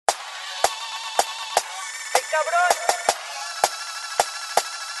cabrón.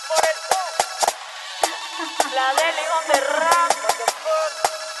 Morel Under. La Dely Underap.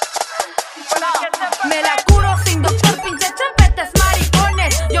 Me la curo sin doctor, pinche chapetes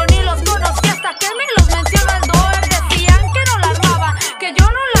maricones. Yo ni los conocí hasta que me los mencionó el doer. Decían que no la armaba, que yo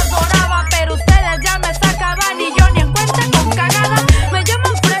no la adoraba, pero ustedes ya me sacaban y yo ni en cuenta con cagadas. Me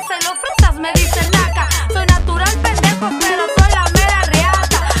llaman fresa y los fresas me dicen naca. Soy natural pendejos, pero soy la mera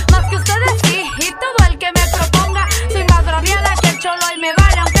reata. Más que ustedes sí, y todo el que me proponga. Soy más braviada que el cholo y me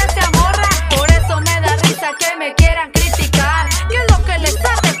vale aunque sea morra. Por eso me da risa que me quieran criticar. ¿Qué es lo que les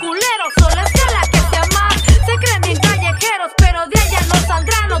hace culero? Solo es que la que sea más. Se creen bien callejeros, pero de allá no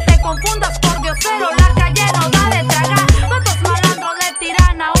saldrá. No te confundas por diosero, la calle no da de tragar. Vatos malandros le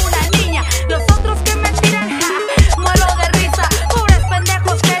tiran a una niña, los otros que me tiran, ja, muero de risa. Pobres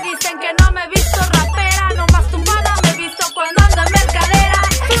pendejos que dicen que no me he visto rapera. No más tumbada me he visto cuando ando en mercadera.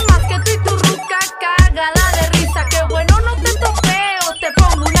 Soy más que tú y tu ruca cagada de risa. Qué bueno no te topeo, te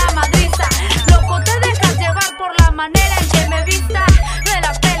pongo una madriza. Loco te dejas llevar por la manera en que me vista. De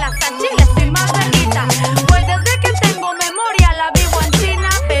la pelas a chile soy más verguita. Pues desde que tengo memoria la vivo en China.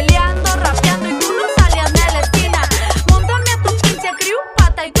 Peleando, rapeando y tú no salías de la esquina. Móntame a tu pinche crew,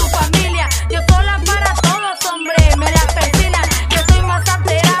 pata y tu familia. Yo sola para todos, hombre, me la persinan. Yo soy más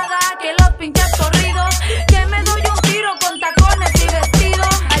alterada que los pinches corridos. Que me doy un tiro con tacones y vestido.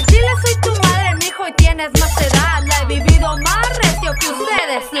 Al chile soy tu madre, mijo, y tienes más edad. La he vivido más recio que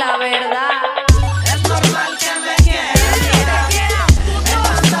ustedes, la verdad. Es normal que me quieran, he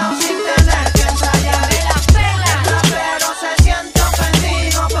cantado sin tener que ensayar. El rapero se siente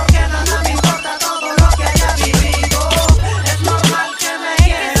ofendido porque nada me importa todo lo que haya vivido. Es normal que me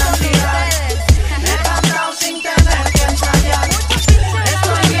quieran tirar, he cantado sin tener que ensayar.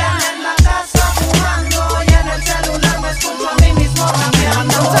 Estoy bien en la casa fumando y en el celular me escucho a mí mismo rapeando.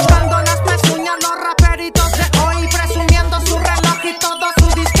 Andan sacando las pezuñas los raperitos de hoy, presumiendo su reloj y todo su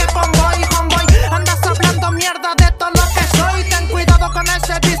disque convoy, homeboy. Andas hablando mierda de todo lo que soy. Ten cuidado con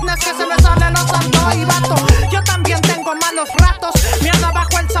ese business que se me sale los santos y vato. Yo también tengo malos ratos, mierda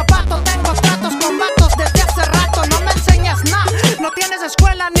bajo el zapato. Tengo tratos con vatos desde hace rato. No me enseñas nada, no tienes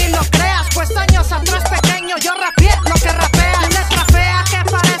escuela ni lo creas. Pues años atrás pequeño yo rapeé lo que rapea. Letra fea que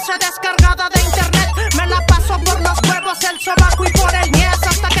parece descargada de internet. Me la paso por los huevos, el sobaco y por el niés,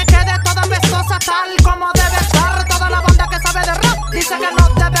 hasta que quede toda pestosa tal como debe estar. Toda la banda que sabe de rap dice que no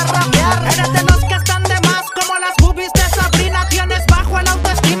debe rapear. Eres de los que están de más como las boobies de Sabrina. Tienes bajo el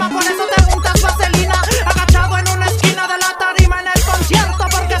autoestima, por eso te untas vaselina. Agachado en una esquina de la tarima en el concierto,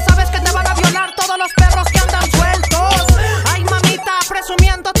 porque sabes que te van a violar todos los perros que andan sueltos. Ay mamita,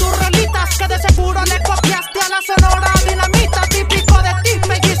 presumiendo tus rolitas, que de seguro le copiaste a la Sonora Dinamita. Típico de ti,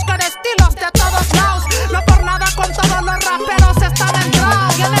 pellizcar estilos de todos lados. No por nada con todos los raperos están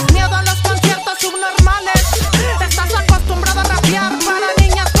entrados. Tienes miedo a los conciertos subnormales, estás acostumbrado a rapear para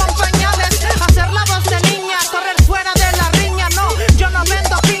niñas con pañales. Hacer la voz de niña, correr fuera de la riña. No, yo no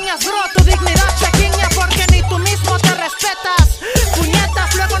vendo piñas, bro, tu dignidad pequeña, porque ni tú mismo te respetas.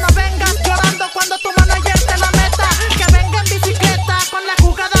 Puñetas, luego no vengas llorando cuando tu manager te la meta. Que venga en bicicleta con la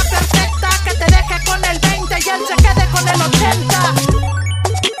jugada perfecta, que te deje con el 20 y él se quede con el 80.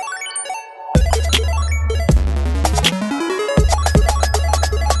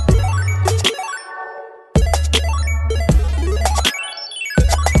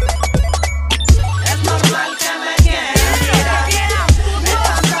 Es normal que me quieran, he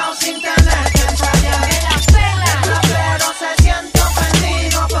cantado sin tener que ensayar. El rapero se siente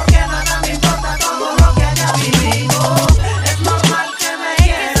ofendido porque nada me importa todo lo que haya vivido. Es normal que me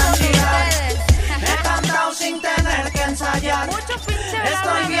quieran tirar, he cantado sin tener que ensayar.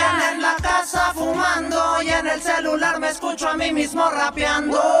 Estoy bien en la casa fumando y en el celular me escucho a mí mismo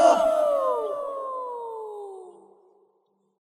rapeando.